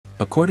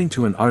According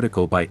to an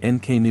article by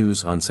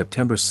NKNews on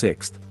September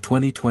 6,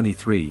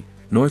 2023,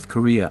 North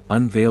Korea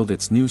unveiled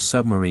its new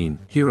submarine,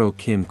 Hero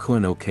Kim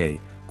Kun Ok,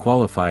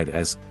 qualified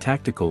as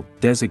tactical,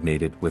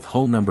 designated with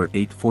hull number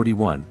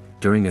 841,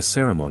 during a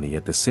ceremony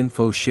at the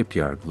Sinpho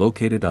shipyard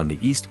located on the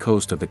east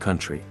coast of the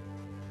country.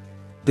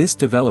 This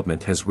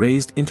development has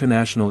raised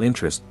international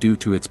interest due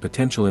to its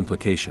potential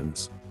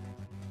implications.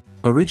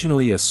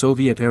 Originally a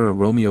Soviet-era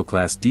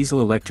Romeo-class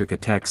diesel-electric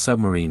attack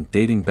submarine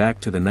dating back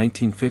to the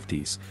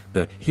 1950s,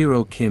 the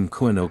Hero Kim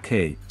Kun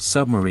Ok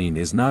submarine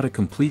is not a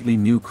completely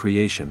new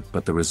creation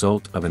but the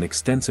result of an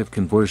extensive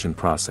conversion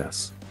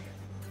process.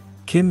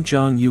 Kim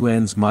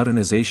Jong-un's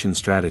modernization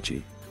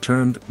strategy,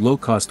 termed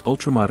low-cost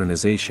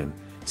ultramodernization,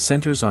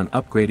 centers on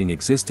upgrading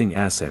existing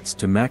assets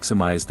to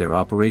maximize their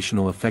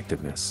operational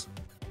effectiveness.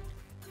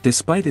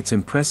 Despite its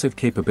impressive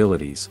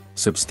capabilities,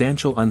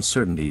 substantial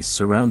uncertainties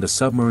surround the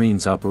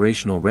submarine's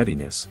operational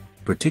readiness,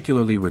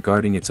 particularly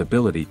regarding its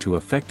ability to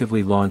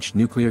effectively launch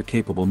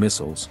nuclear-capable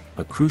missiles,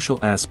 a crucial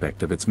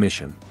aspect of its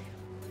mission.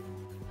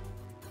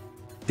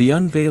 The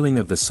unveiling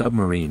of the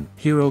submarine,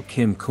 Hero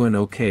Kim Kun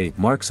Ok,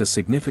 marks a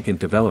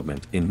significant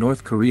development in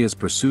North Korea's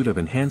pursuit of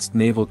enhanced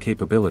naval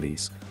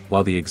capabilities,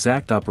 while the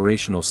exact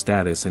operational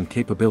status and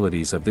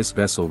capabilities of this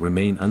vessel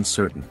remain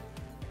uncertain.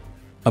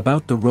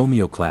 About the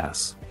Romeo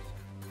class.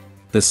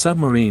 The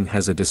submarine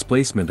has a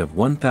displacement of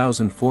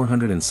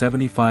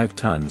 1,475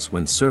 tons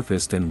when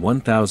surfaced and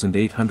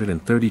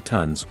 1,830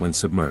 tons when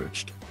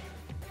submerged.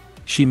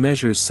 She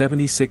measures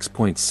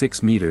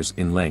 76.6 meters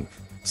in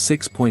length,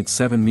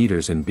 6.7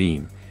 meters in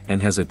beam,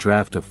 and has a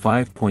draft of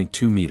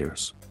 5.2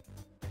 meters.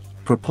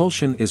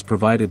 Propulsion is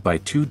provided by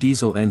two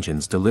diesel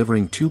engines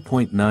delivering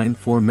 2.94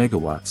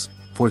 megawatts,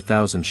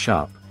 4,000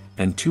 shop,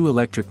 and two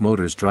electric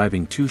motors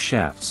driving two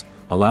shafts,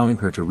 allowing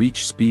her to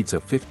reach speeds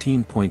of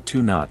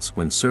 15.2 knots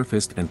when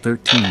surfaced and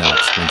 13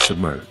 knots when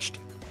submerged.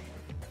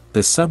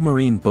 The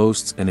submarine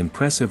boasts an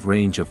impressive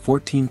range of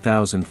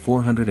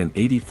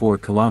 14,484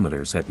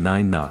 kilometers at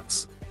 9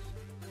 knots.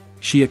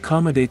 She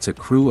accommodates a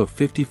crew of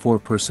 54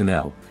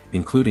 personnel,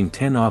 including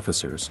 10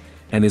 officers,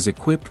 and is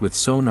equipped with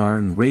sonar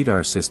and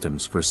radar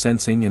systems for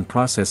sensing and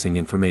processing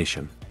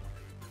information.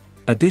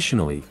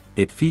 Additionally,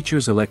 it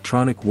features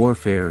electronic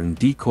warfare and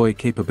decoy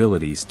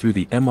capabilities through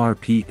the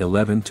MRP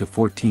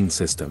 11-14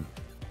 system.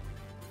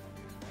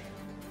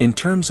 In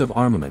terms of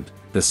armament,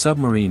 the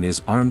submarine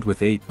is armed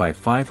with 8 by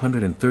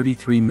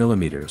 533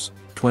 mm,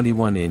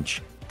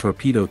 21-inch,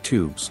 torpedo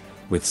tubes,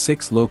 with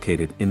 6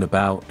 located in the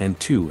bow and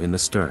 2 in the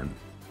stern.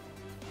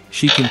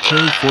 She can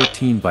carry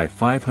 14 by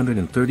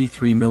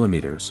 533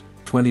 mm,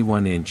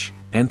 21-inch,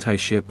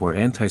 anti-ship or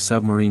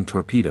anti-submarine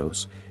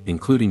torpedoes,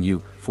 including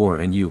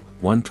U-4 and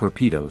U-1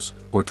 torpedoes,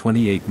 or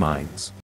 28 mines.